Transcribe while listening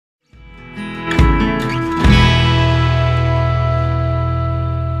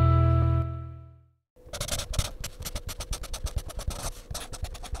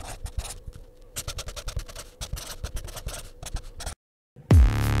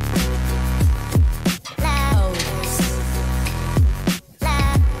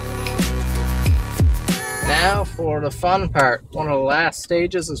Now for the fun part. One of the last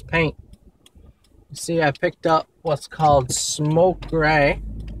stages is paint. You see, I picked up what's called smoke gray.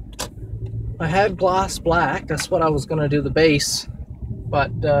 I had gloss black, that's what I was going to do the base, but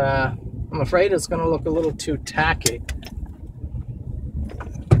I'm afraid it's going to look a little too tacky.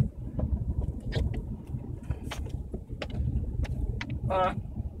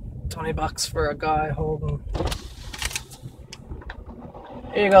 $20 for a guy holding.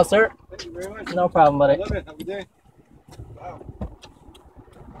 Here you go, sir. Thank you very much. No problem, buddy. Love it. Have a good day. Wow.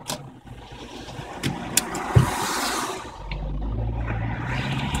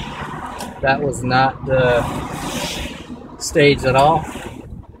 That was not the stage at all.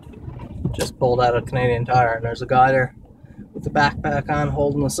 Just pulled out a Canadian Tire, and there's a guy there with the backpack on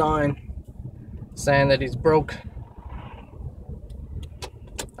holding a sign saying that he's broke.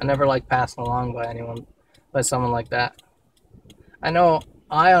 I never like passing along by someone like that.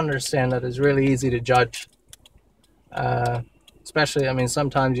 I understand that it's really easy to judge. Especially, I mean,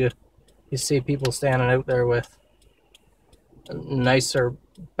 sometimes you see people standing out there with nicer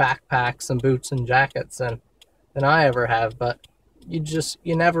backpacks and boots and jackets than I ever have, but you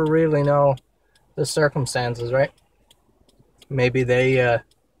never really know the circumstances, right? Maybe they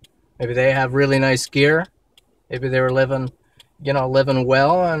have really nice gear. Maybe they were living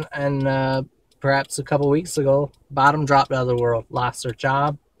well, and perhaps a couple weeks ago, bottom dropped out of the world, lost their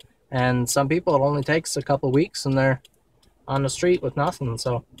job, and some people it only takes a couple weeks and they're on the street with nothing.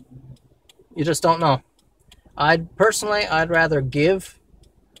 So you just don't know. I'd rather give,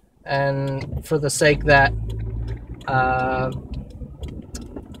 and for the sake that I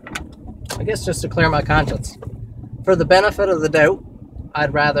guess just to clear my conscience, for the benefit of the doubt,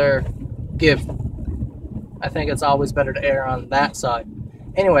 I'd rather give. I think it's always better to err on that side.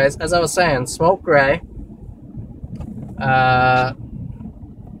 Anyways, as I was saying, smoke gray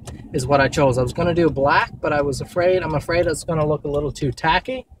is what I chose. I was going to do black, but I'm afraid it's going to look a little too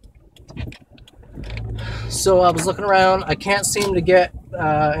tacky. So I was looking around. I can't seem to get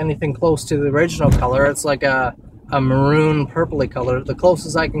anything close to the original color. It's like a maroon purpley color. The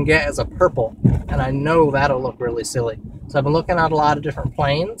closest I can get is a purple, and I know that'll look really silly. So I've been looking at a lot of different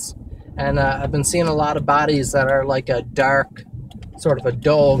planes, and I've been seeing a lot of bodies that are like a dark, sort of a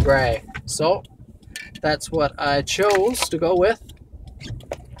dull gray. So that's what I chose to go with.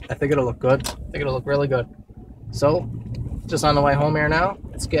 I think it'll look good. I think it'll look really good. So just on the way home here now,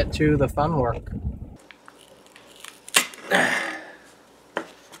 let's get to the fun work.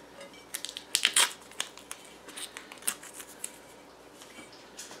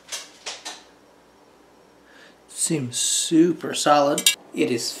 Seems super solid.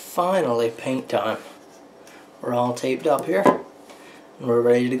 It is finally paint time. We're all taped up here and we're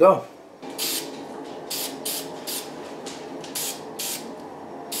ready to go.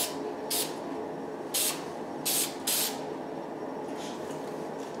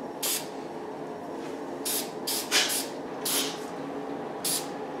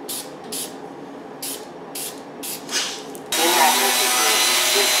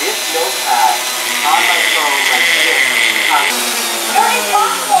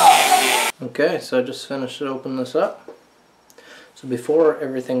 Okay, so I just finished to open this up. So before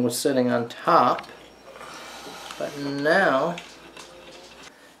everything was sitting on top, but now,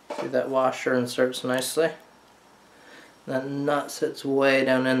 see that washer inserts nicely. That nut sits way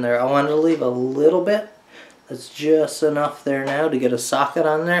down in there. I wanted to leave a little bit. That's just enough there now to get a socket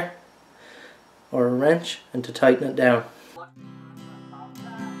on there, or a wrench, and to tighten it down.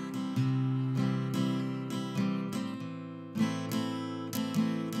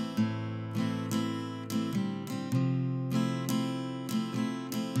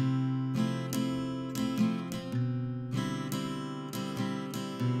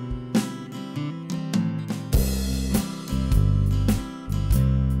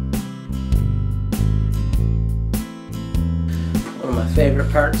 One of my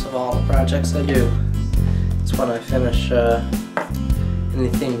favorite parts of all the projects I do is when I finish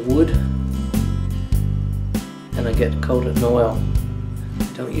anything wood and I get coated in oil. I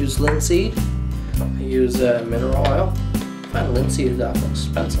don't use linseed, I use mineral oil. I find linseed is awful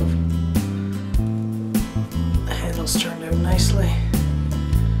expensive. The handle's turned out nicely.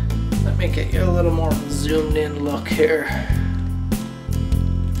 Let me get you a little more zoomed in look here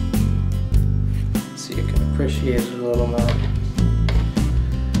so you can appreciate it a little more.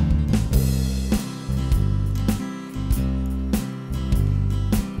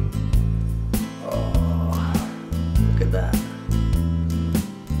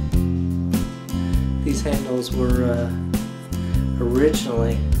 These handles were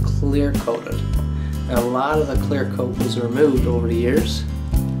originally clear coated. Now a lot of the clear coat was removed over the years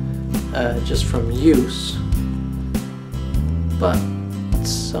just from use, but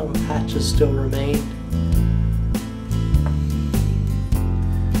some patches still remain.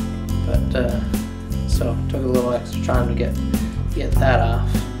 But so it took a little extra time to get that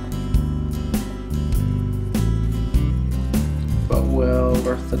off, but well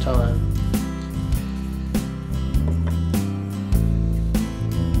worth the time.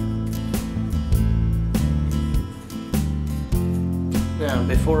 Now,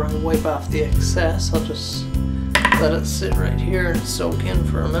 before I wipe off the excess, I'll just let it sit right here and soak in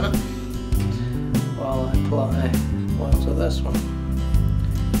for a minute while I apply oil to this one.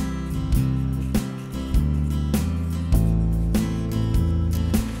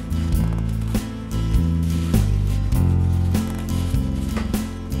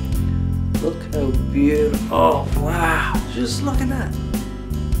 Look how beautiful. Oh wow, just look at that.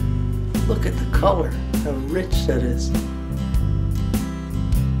 Look at the color, how rich that is.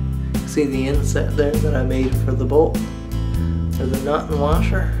 See the inset there that I made for the bolt, for the nut and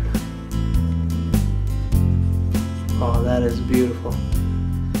washer? Oh, that is beautiful.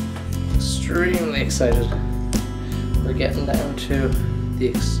 Extremely excited. We're getting down to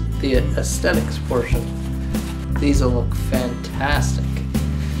the aesthetics portion. These will look fantastic,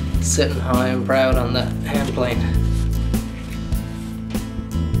 sitting high and proud on that hand plane.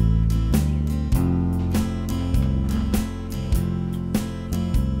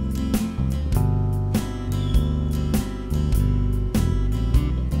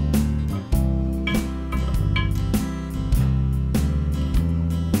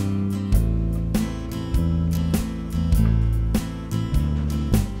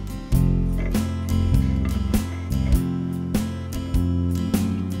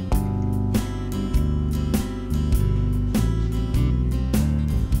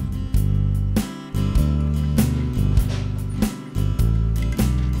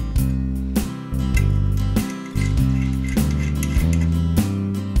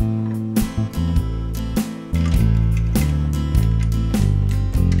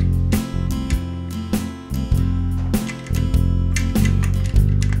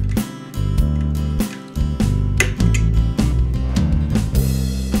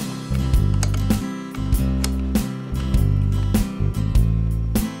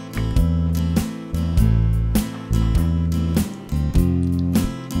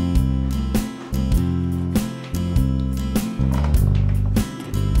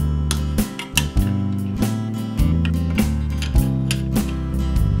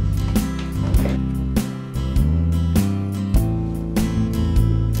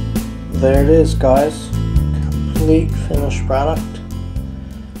 There it is, guys. Complete finished product.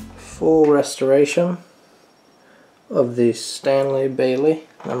 Full restoration of the Stanley Bailey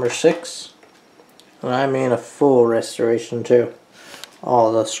 #6. And I mean a full restoration too.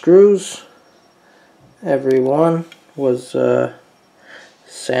 All the screws, every one was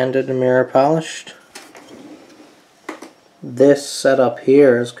sanded and mirror polished. This setup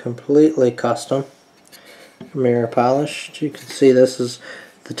here is completely custom, mirror polished. You can see this is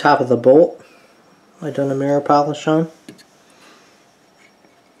the top of the bolt I done a mirror polish on.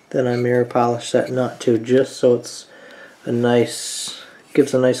 Then I mirror polished that nut too, just so it's a nice,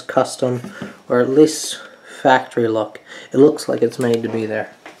 gives a nice custom, or at least factory look. It looks like it's made to be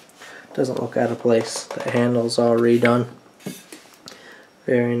there. Doesn't look out of place. The handle's all redone.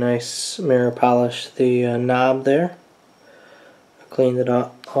 Very nice mirror polish. The knob there, I cleaned it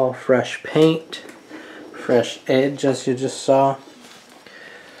up. All fresh paint, fresh edge as you just saw.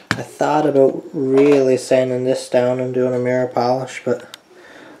 I thought about really sanding this down and doing a mirror polish, but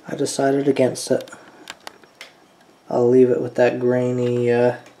I decided against it. I'll leave it with that grainy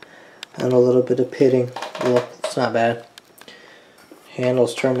and a little bit of pitting look. It's not bad.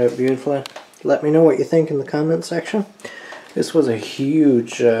 Handles turned out beautifully. Let me know what you think in the comment section. This was a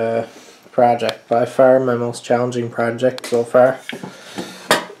huge project, by far my most challenging project so far.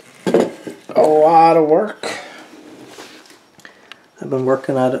 A lot of work. I've been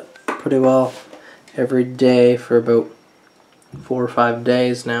working at it pretty well every day for about 4 or 5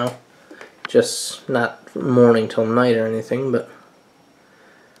 days now. Just not morning till night or anything, but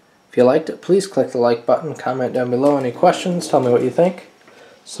if you liked it, please click the like button, comment down below any questions, tell me what you think.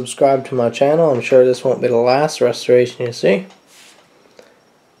 Subscribe to my channel. I'm sure this won't be the last restoration you see.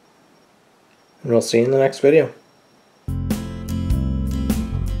 And we'll see you in the next video.